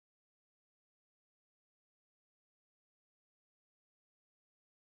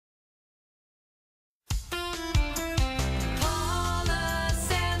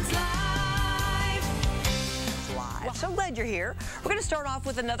glad you're here. We're going to start off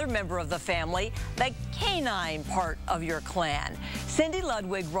with another member of the family, the canine part of your clan. Cindy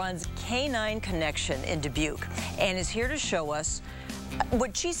Ludwig runs Canine Connection in Dubuque and is here to show us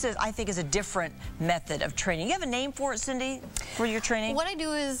what she says I think is a different method of training. You have a name for it, Cindy, for your training? What I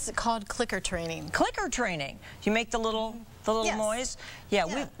do is called clicker training. Clicker training. You make the little yes. noise?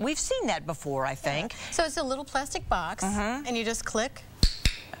 Yeah. We've seen that before, I think. Yeah. So it's a little plastic box, and you just click.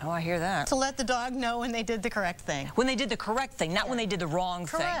 Oh, I hear that. To let the dog know when they did the correct thing. When they did the correct thing, not when they did the wrong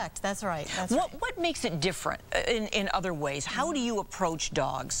thing. Correct, that's right. What makes it different in other ways? How do you approach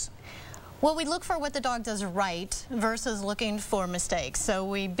dogs? Well, we look for what the dog does right versus looking for mistakes. So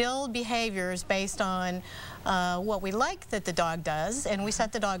we build behaviors based on what we like that the dog does, and we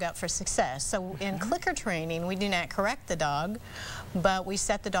set the dog up for success. So in clicker training, we do not correct the dog, but we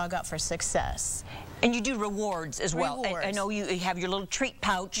set the dog up for success. And you do rewards as well. Rewards. I know you have your little treat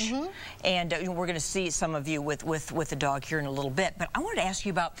pouch, and we're going to see some of you with the dog here in a little bit. But I wanted to ask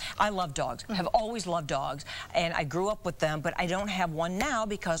you about, I love dogs, have always loved dogs, and I grew up with them, but I don't have one now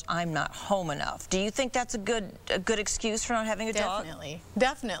because I'm not home enough. Do you think that's a good excuse for not having a dog? Definitely,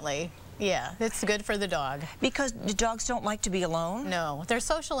 definitely. Yeah, it's good for the dog. Because the dogs don't like to be alone? No, they're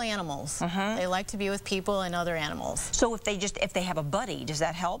social animals. They like to be with people and other animals. So if they have a buddy, does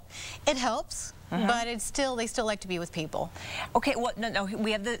that help? It helps, but they still like to be with people. Okay, well, no,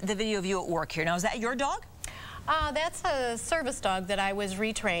 we have the video of you at work here. Now, is that your dog? That's a service dog that I was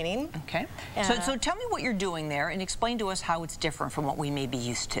retraining. Okay. So tell me what you're doing there and explain to us how it's different from what we may be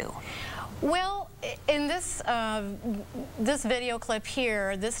used to. Well, in this video clip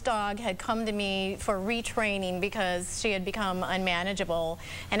here, this dog had come to me for retraining because she had become unmanageable,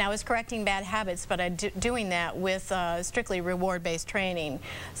 and I was correcting bad habits, but I'm doing that with strictly reward-based training.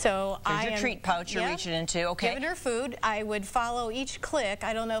 So there's your treat pouch you're reaching into. Okay. Giving her food. I would follow each click.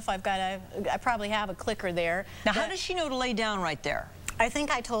 I don't know if I probably have a clicker there. Now, how does she know to lay down right there? I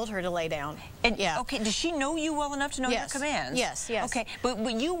think I told her to lay down. And, okay, does she know you well enough to know your commands? Yes, yes. Okay, but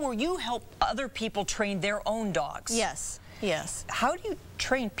you help other people train their own dogs? Yes, yes. How do you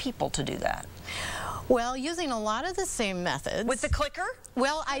train people to do that? Well, using a lot of the same methods. With the clicker?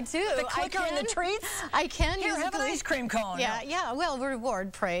 Well, I do. The clicker and the treats? I can Here, use have an ice cream cone. Yeah, well,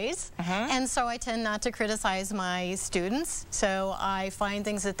 reward praise. And so I tend not to criticize my students. So I find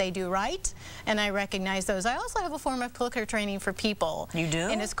things that they do right, and I recognize those. I also have a form of clicker training for people. You do?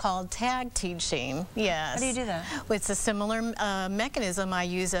 And it's called tag teaching. Yes. How do you do that? It's a similar mechanism. I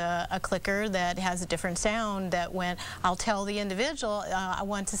use a clicker that has a different sound that when I'll tell the individual, I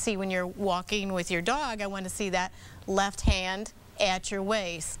want to see when you're walking with your dog, I want to see that left hand at your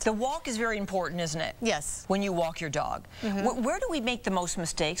waist. The walk is very important, isn't it? Yes. When you walk your dog. Where do we make the most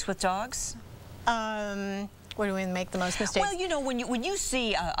mistakes with dogs? Where do we make the most mistakes? Well, you know, when you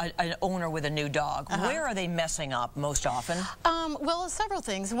see an owner with a new dog, where are they messing up most often? Well, several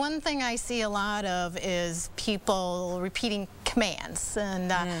things. One thing I see a lot of is people repeating commands.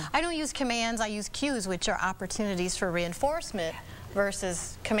 And I don't use commands, I use cues, which are opportunities for reinforcement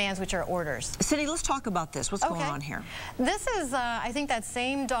versus commands, which are orders. Cindy, let's talk about this. What's going on here? This is, I think, that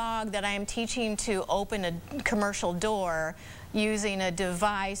same dog that I am teaching to open a commercial door using a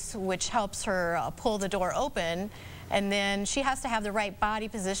device which helps her pull the door open, and then she has to have the right body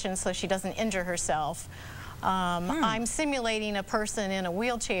position so she doesn't injure herself. I'm simulating a person in a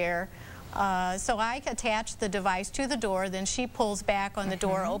wheelchair. So I attach the device to the door, then she pulls back on the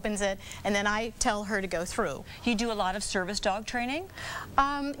door, opens it, and then I tell her to go through. You do a lot of service dog training?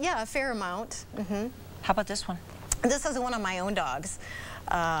 Yeah, a fair amount. How about this one? This is one of my own dogs.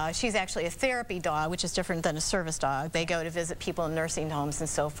 She's actually a therapy dog, which is different than a service dog. They go to visit people in nursing homes and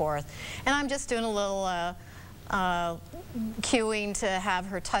so forth. And I'm just doing a little cueing to have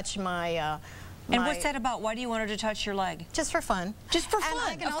her touch my and what's that about? Why do you want her to touch your leg? Just for fun. Just for fun, and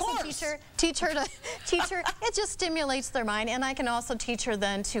I can also teach her, it just stimulates their mind, and I can also teach her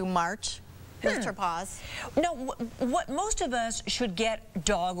then to march. Lift her paws. No, what most of us should get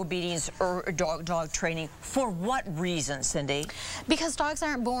dog obedience or dog training for what reason, Cindy? Because dogs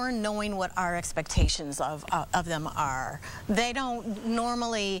aren't born knowing what our expectations of them are. They don't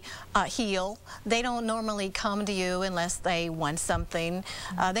normally heel. They don't normally come to you unless they want something.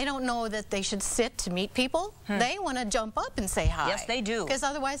 They don't know that they should sit to meet people. They want to jump up and say hi. Yes, they do. Because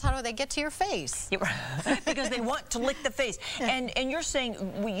otherwise, how do they get to your face? Because they want to lick the face. And you're saying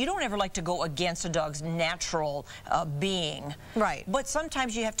you don't ever like to go against a dog's natural being. Right. But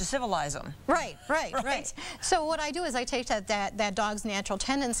sometimes you have to civilize them. Right. So what I do is I take that dog's natural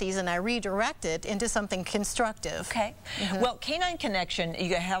tendencies and I redirect it into something constructive. Okay. Well, Canine Connection,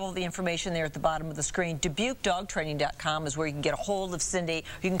 you have all the information there at the bottom of the screen. DubuqueDogTraining.com is where you can get a hold of Cindy.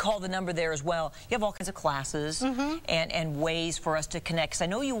 You can call the number there as well. You have all kinds of classes and ways for us to connect. 'Cause I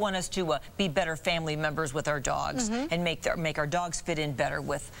know you want us to be better family members with our dogs and make our dogs fit in better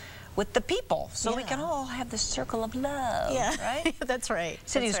with the people, so we can all have this circle of love. Yeah, right? That's right.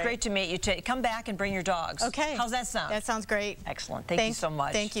 Cindy, it's great to meet you. Come back and bring your dogs. Okay. How's that sound? That sounds great. Excellent. Thank you so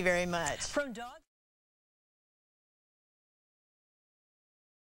much. Thank you very much. From dog